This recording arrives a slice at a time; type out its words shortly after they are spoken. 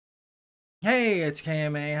Hey, it's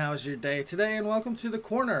KMA. How's your day today? And welcome to the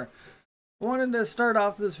Korner. I wanted to start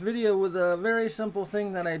off this video with a very simple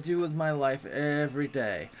thing that I do with my life every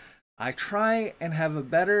day. I try and have a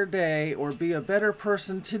better day or be a better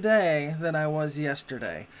person today than I was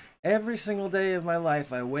yesterday. Every single day of my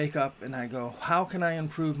life, I wake up and I go, how can I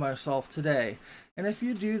improve myself today? And if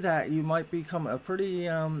you do that, you might become a pretty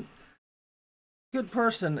good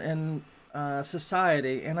person in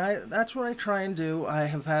society. And that's what I try and do. I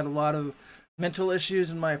have had a lot of mental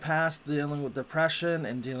issues in my past, dealing with depression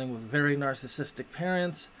and dealing with very narcissistic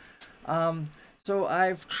parents. So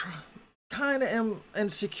I've kind of am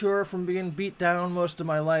insecure from being beat down most of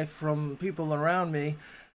my life from people around me.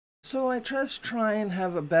 So I just try and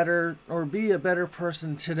have a better or be a better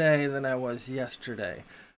person today than I was yesterday.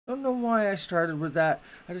 I don't know why I started with that.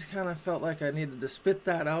 I just kind of felt like I needed to spit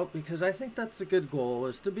that out because I think that's a good goal,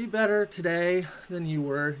 is to be better today than you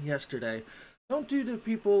were yesterday. Don't do to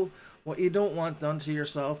people what you don't want done to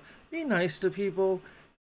yourself. Be nice to people.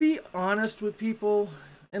 Be honest with people,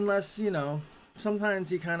 unless,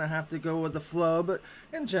 sometimes you kind of have to go with the flow, but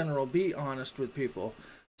in general, be honest with people.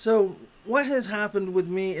 So what has happened with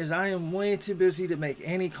me is I am way too busy to make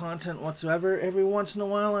any content whatsoever. Every once in a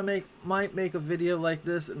while I might make a video like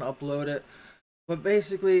this and upload it. But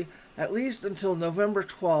basically, at least until November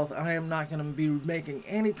 12th, I am not going to be making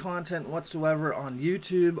any content whatsoever on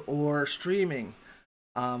YouTube or streaming.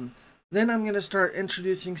 Then I'm going to start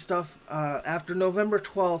introducing stuff after November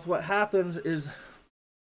 12th. What happens is,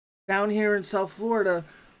 down here in South Florida,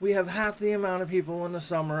 we have half the amount of people in the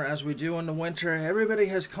summer as we do in the winter. Everybody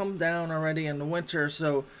has come down already in the winter,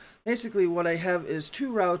 so basically what I have is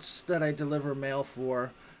 2 routes that I deliver mail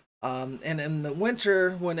for. And in the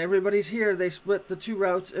winter, when everybody's here, they split the 2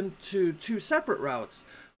 routes into 2 separate routes.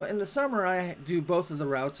 But in the summer, I do both of the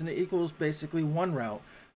routes, and it equals basically 1 route.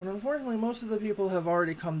 But unfortunately, most of the people have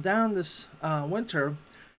already come down this winter,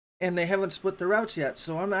 and they haven't split the routes yet.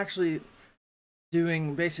 So I'm actually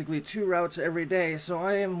doing basically 2 routes every day. So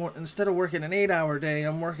I am, instead of working an 8-hour day,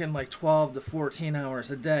 I'm working like 12 to 14 hours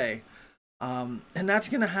a day. And that's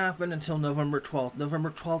going to happen until November 12th. November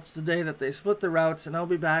 12th is the day that they split the routes, and I'll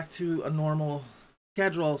be back to a normal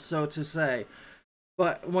schedule, so to say.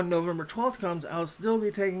 But when November 12th comes, I'll still be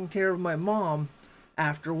taking care of my mom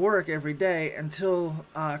after work every day until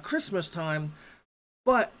Christmas time.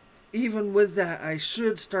 But even with that, I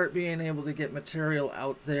should start being able to get material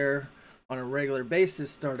out there on a regular basis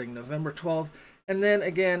starting November 12th. And then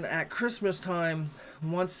again at Christmas time,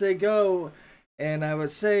 once they go, and I would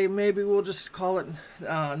say maybe we'll just call it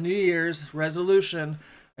New Year's resolution,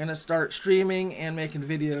 and start streaming and making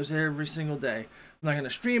videos every single day. I'm not going to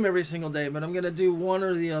stream every single day, but I'm going to do one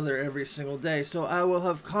or the other every single day. So I will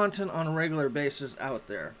have content on a regular basis out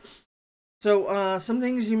there. So some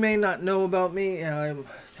things you may not know about me. I'm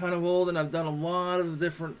kind of old and I've done a lot of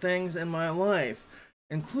different things in my life,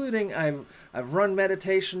 including I've run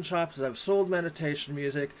meditation shops, I've sold meditation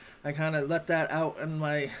music. I kind of let that out in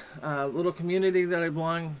my little community that I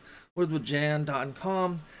belong with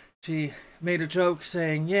Jan.com. She made a joke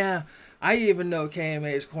saying, yeah, I even know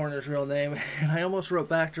KMA's Korner's real name, and I almost wrote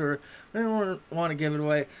back to her. I didn't want to give it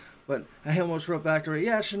away, but I almost wrote back to her,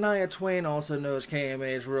 yeah, Shania Twain also knows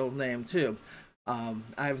KMA's real name too.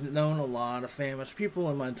 I've known a lot of famous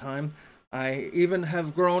people in my time. I even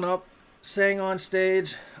have grown up, sang on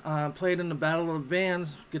stage, played in the Battle of the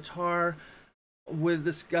Bands guitar with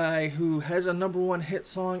this guy who has a #1 hit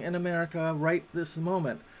song in America right this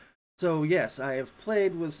moment. So yes, I have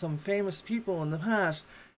played with some famous people in the past,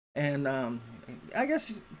 and I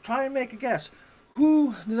guess try and make a guess.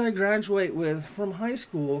 Who did I graduate with from high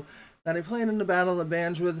school that I played in the Battle of the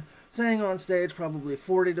Bands with, sang on stage probably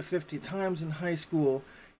 40 to 50 times in high school,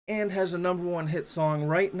 and has a #1 hit song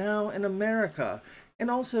right now in America, and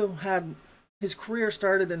also had his career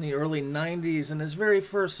started in the early 90s, and his very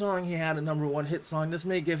first song he had a #1 hit song, this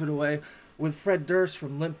may give it away, with Fred Durst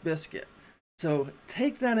from Limp Bizkit. So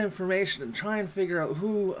take that information and try and figure out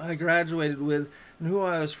who I graduated with and who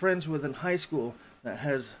I was friends with in high school that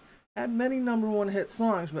has had many #1 hit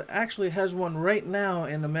songs, but actually has one right now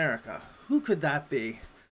in America. Who could that be?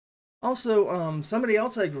 Also, somebody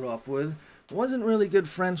else I grew up with, wasn't really good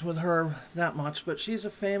friends with her that much, but she's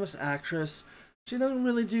a famous actress. She doesn't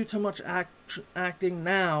really do too much acting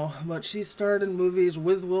now, but she starred in movies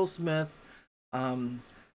with Will Smith.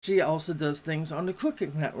 She also does things on the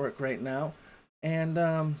Cooking Network right now. And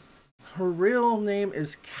her real name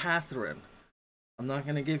is Catherine. I'm not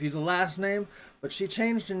going to give you the last name, but she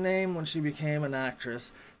changed her name when she became an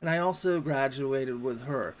actress. And I also graduated with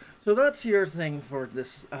her. So that's your thing for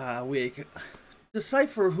this week.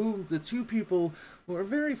 decipher who the two people who are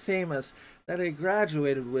very famous that I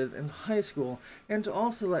graduated with in high school, and to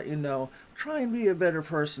also let you know, try and be a better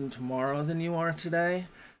person tomorrow than you are today,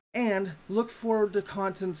 and look forward to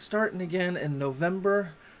content starting again in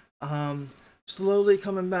November, slowly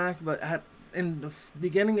coming back, but in the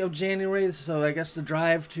beginning of January, so I guess the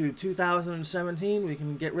drive to 2017, we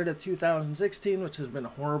can get rid of 2016, which has been a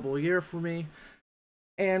horrible year for me.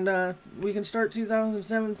 And we can start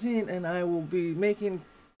 2017, and I will be making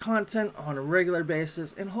content on a regular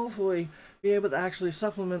basis and hopefully be able to actually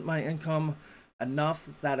supplement my income enough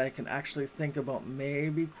that I can actually think about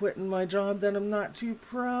maybe quitting my job that I'm not too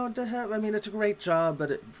proud to have. I mean, it's a great job,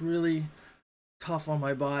 but it's really tough on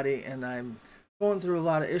my body, and I'm going through a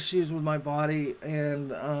lot of issues with my body,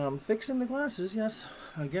 and fixing the glasses, yes,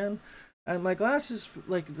 again. And my glasses,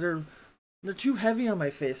 like, they're too heavy on my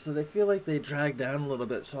face, so they feel like they drag down a little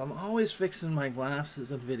bit. So I'm always fixing my glasses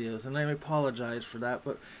in videos, and I apologize for that,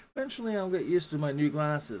 but eventually I'll get used to my new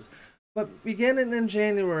glasses. But beginning in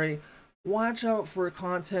January, watch out for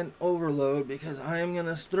content overload, because I am going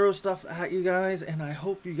to throw stuff at you guys, and I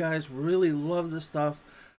hope you guys really love this stuff.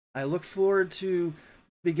 I look forward to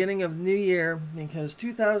beginning of new year, because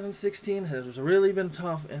 2016 has really been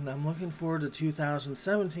tough, and I'm looking forward to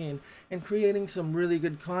 2017 and creating some really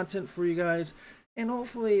good content for you guys, and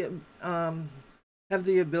hopefully have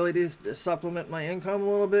the ability to supplement my income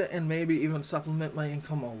a little bit, and maybe even supplement my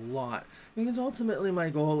income a lot, because ultimately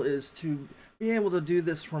my goal is to be able to do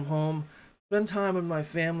this from home, spend time with my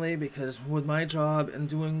family, because with my job and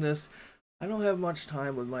doing this, I don't have much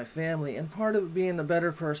time with my family, and part of being a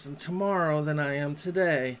better person tomorrow than I am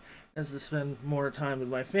today is to spend more time with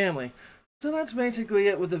my family. So that's basically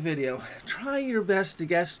it with the video. Try your best to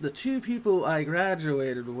guess the two people I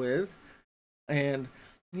graduated with, and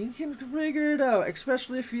you can figure it out,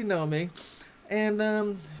 especially if you know me.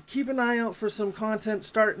 And keep an eye out for some content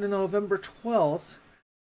starting in November 12th,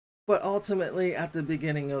 but ultimately at the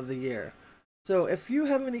beginning of the year. So if you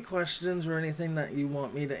have any questions or anything that you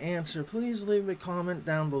want me to answer, please leave a comment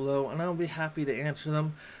down below, and I'll be happy to answer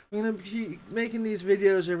them. I'm going to be making these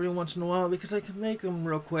videos every once in a while because I can make them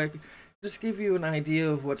real quick, just give you an idea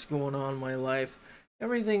of what's going on in my life.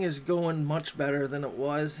 Everything is going much better than it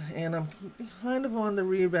was, and I'm kind of on the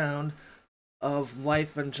rebound of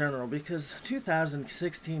life in general, because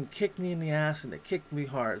 2016 kicked me in the ass, and it kicked me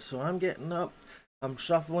hard. So I'm getting up, I'm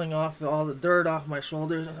shuffling off all the dirt off my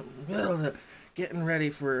shoulders, and I'm getting ready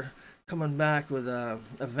for coming back with a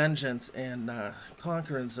vengeance, and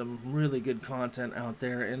conquering some really good content out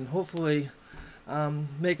there, and hopefully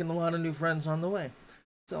making a lot of new friends on the way.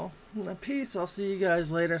 So, peace. I'll see you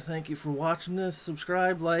guys later. Thank you for watching this.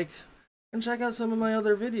 Subscribe, like, and check out some of my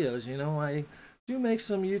other videos. You know, I do make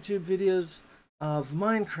some YouTube videos of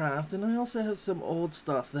Minecraft, and I also have some old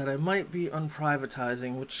stuff that I might be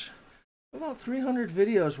unprivatizing, which about 300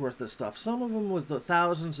 videos worth of stuff, some of them with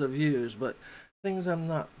thousands of views, but things I'm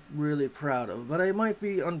not really proud of. But I might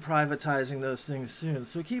be unprivatizing those things soon,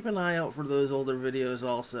 so keep an eye out for those older videos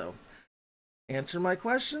also. Answer my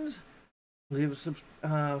questions, leave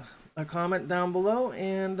a comment down below,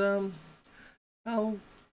 and I'll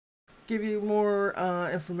give you more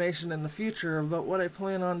information in the future about what I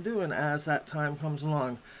plan on doing as that time comes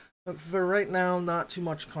along. But for right now, not too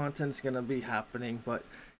much content's going to be happening, but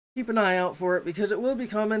keep an eye out for it, because it will be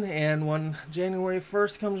coming, and when January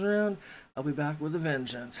 1st comes around, I'll be back with a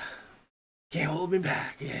vengeance. Can't hold me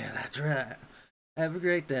back. Yeah, that's right. Have a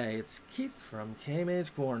great day. It's Keith from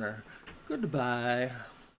KMAs Korner. Goodbye.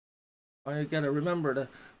 I gotta remember to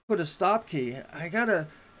put a stop key. I gotta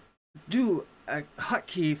do a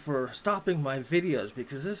hotkey for stopping my videos,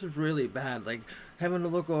 because this is really bad. Like having to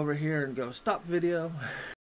look over here and go stop video.